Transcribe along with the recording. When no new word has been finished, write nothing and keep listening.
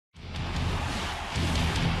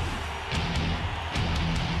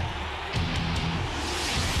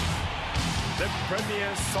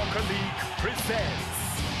Premier Soccer League presents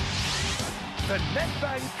the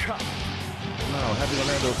Nedbank Cup. Now, having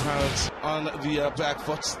Orlando Pirates on the back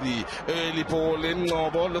foot, the early ball in,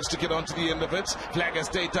 ball looks to get onto the end of it. Flag has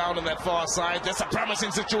stayed down on that far side. That's a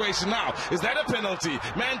promising situation now. Is that a penalty?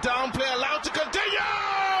 Man down, player allowed to continue!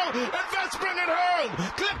 And let's bring it home!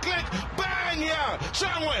 Click, click, bang here!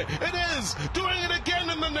 Shangwe, it is! Doing it again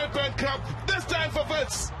in the Nedbank Cup, this time for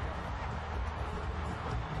Wits.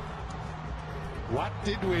 What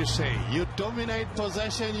did we say? You dominate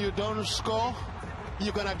possession, you don't score,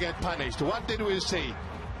 you're gonna get punished. What did we say?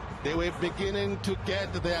 They were beginning to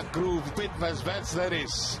get their groove. Bidvest Wits, that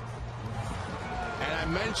is. And I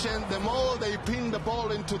mentioned the more they pin the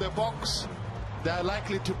ball into the box, they're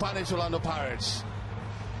likely to punish Orlando Pirates.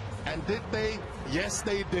 And did they? Yes,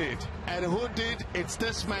 they did. And who did? It's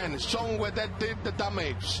this man, Shongwe, that did the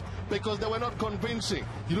damage. Because they were not convincing.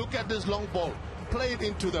 You look at this long ball, played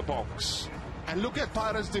into the box. And look at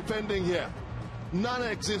Pirates defending here.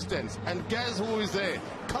 Non-existence. And guess who is there?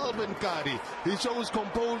 Calvin Cardi. He shows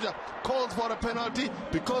composure, calls for a penalty.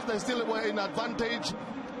 Because they still were in advantage,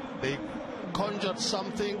 they conjured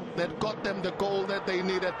something that got them the goal that they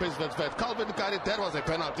needed. Bidvest Wits. Calvin Cardi, that was a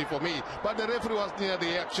penalty for me. But the referee was near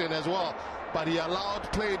the action as well. But he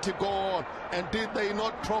allowed play to go on. And did they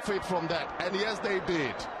not profit from that? And yes, they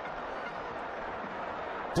did.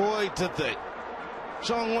 Boy, did they.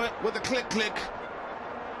 Shongwe with a click.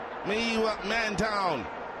 Miwa, man down.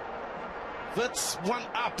 Wits one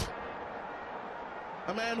up.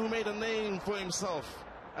 A man who made a name for himself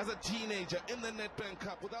as a teenager in the Nedbank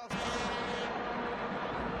Cup without...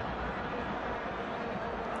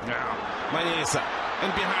 Now, Manyesa in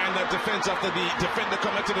behind the defense after the defender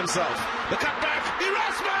committed himself. The cutback,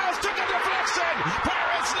 Erasmus took a deflection.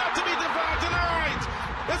 Pirates not to be denied.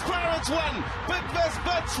 It's Pirates 1, Bidvest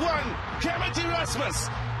Wits 1. Kermit Erasmus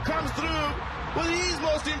comes through with his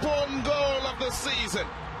most important goal of the season.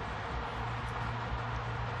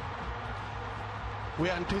 We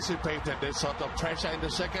anticipated this sort of pressure in the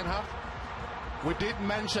second half. We did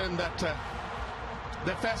mention that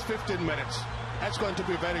the first 15 minutes is going to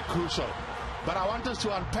be very crucial. But I want us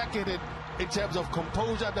to unpack it in terms of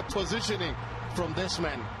composure, the positioning from this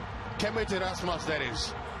man, Kermit Erasmus, that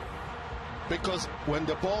is. Because when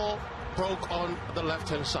the ball broke on the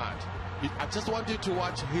left-hand side, I just want you to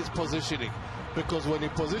watch his positioning. Because when he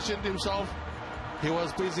positioned himself, he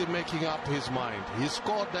was busy making up his mind. He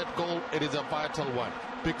scored that goal. It is a vital one.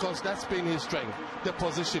 Because that's been his strength, the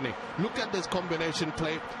positioning. Look at this combination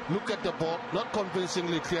play. Look at the ball, not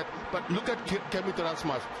convincingly cleared, but look at Kermit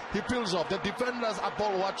Erasmus. He peels off. The defenders are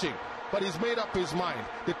ball watching. But he's made up his mind.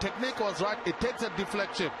 The technique was right. It takes a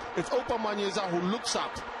deflection. It's Opa Manyesa who looks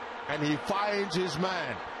up. And he finds his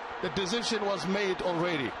man. The decision was made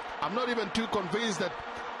already. I'm not even too convinced that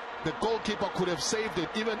the goalkeeper could have saved it,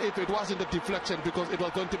 even if it wasn't a deflection, because it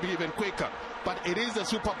was going to be even quicker. But it is a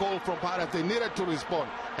super goal from Pirates. They needed to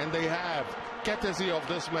respond, and they have, courtesy of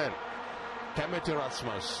this man, Kermit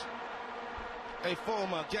Erasmus. A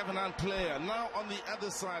former Gavilan player, now on the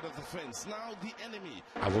other side of the fence. Now the enemy.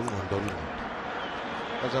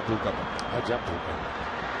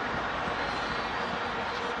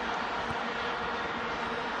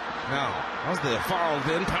 Now, was there a foul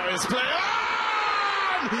then? Paris play on!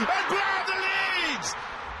 And grab the leads!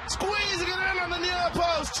 Squeezing it in on the near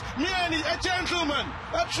post. Miani, a gentleman,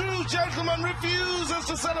 a true gentleman, refuses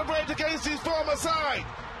to celebrate against his former side.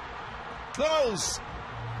 Those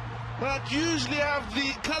that usually have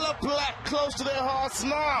the color black close to their hearts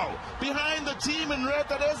now, behind the team in red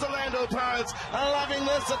that is Orlando Pirates, are loving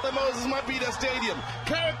this at the Moses Mabhida Stadium.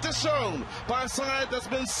 Character shown by a side that's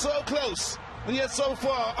been so close. And yet so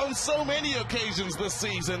far, on so many occasions this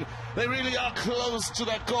season, they really are close to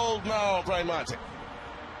that goal now, Brian Martin.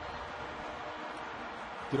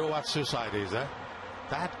 You know what suicide is, eh?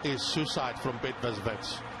 That is suicide from Bidvest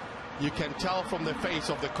Wits. You can tell from the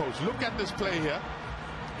face of the coach. Look at this play here.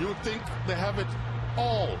 You would think they have it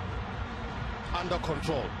all under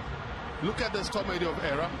control. Look at this comedy of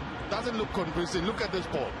error. Doesn't look convincing. Look at this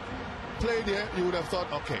ball. Played here, you would have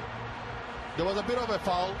thought, okay. There was a bit of a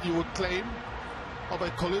foul, you would claim, of a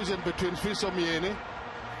collision between Fiso Mieni,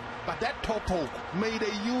 but that top poke made a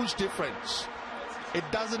huge difference. It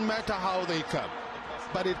doesn't matter how they come,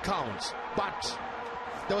 but it counts. But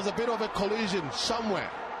there was a bit of a collision somewhere.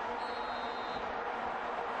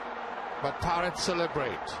 But Pirates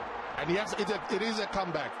celebrate. And yes, it is a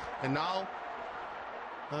comeback. And now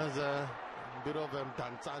there's a bit of a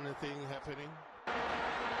Tanzania thing happening.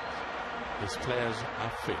 His players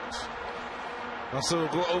are fit. So we'll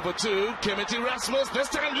go over to Kermit Erasmus. This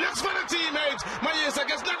time looks for the teammate. Manyesa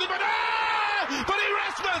gets nothing but but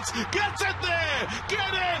Erasmus gets it there.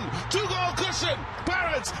 Get in. 2-goal cushion.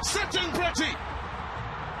 Pirates sitting pretty.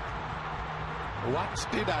 What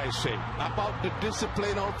did I say about the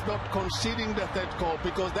discipline of not conceding the third goal?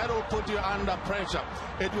 Because that will put you under pressure.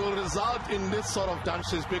 It will result in this sort of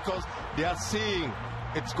dances because they are seeing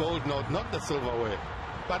it's gold, not the silverware,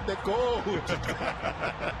 but the gold.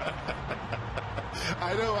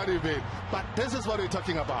 I know what you mean, but this is what we're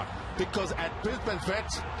talking about. Because at Bidvest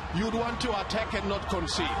Wits, you'd want to attack and not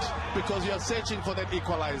concede because you're searching for that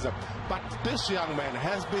equalizer. But this young man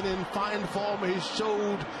has been in fine form. He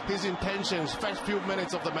showed his intentions first few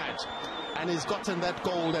minutes of the match, and he's gotten that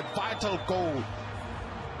goal, that vital goal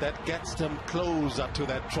that gets them closer to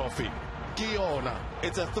that trophy. Giona,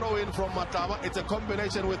 it's a throw-in from Mataba. It's a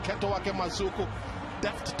combination with Ketowake Masuku.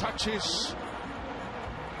 Deft touches.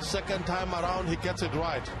 Second time around, he gets it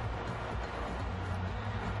right.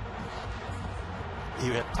 He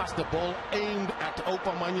had passed the ball, aimed at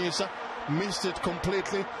Opa Manyisa, missed it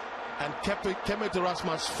completely, and Kemet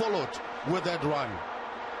Erasmus followed with that run.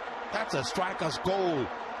 That's a striker's goal.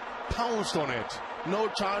 Pounced on it. No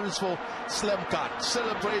chance for slam cut.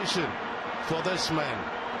 Celebration for this man.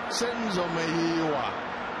 Senzo Meyiwa.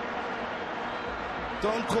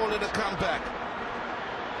 Don't call it a comeback.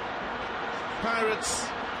 Pirates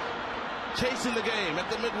chasing the game at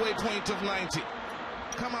the midway point of 90.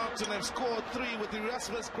 Come out and have scored 3 with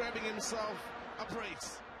Erasmus grabbing himself a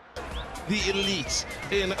brace. The elite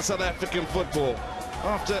in South African football,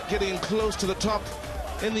 after getting close to the top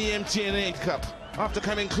in the MTN 8 Cup, after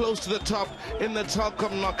coming close to the top in the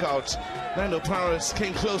Telkom knockout. Nando Pirates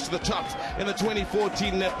came close to the top in the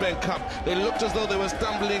 2014 Nedbank Cup. They looked as though they were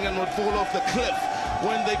stumbling and would fall off the cliff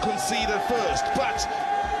when they conceded first, but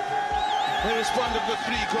they responded with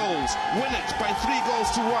 3 goals, win it by 3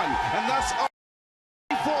 goals to 1, and that's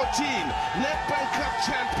 2014 Nedbank Cup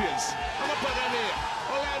champions. Amapagania,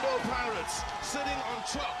 Orlando Pirates, sitting on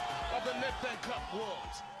top of the Nedbank Cup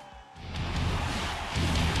world.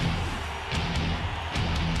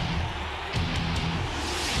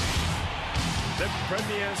 The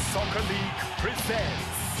Premier Soccer League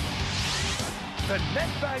presents the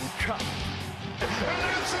Nedbank Cup. An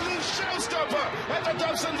absolute showstopper at the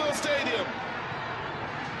Dobsonville Stadium.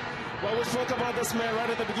 Well, we spoke about this man right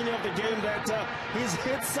at the beginning of the game that he's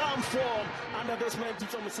hit some form under this man,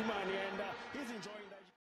 Tito Musimani, and he's enjoying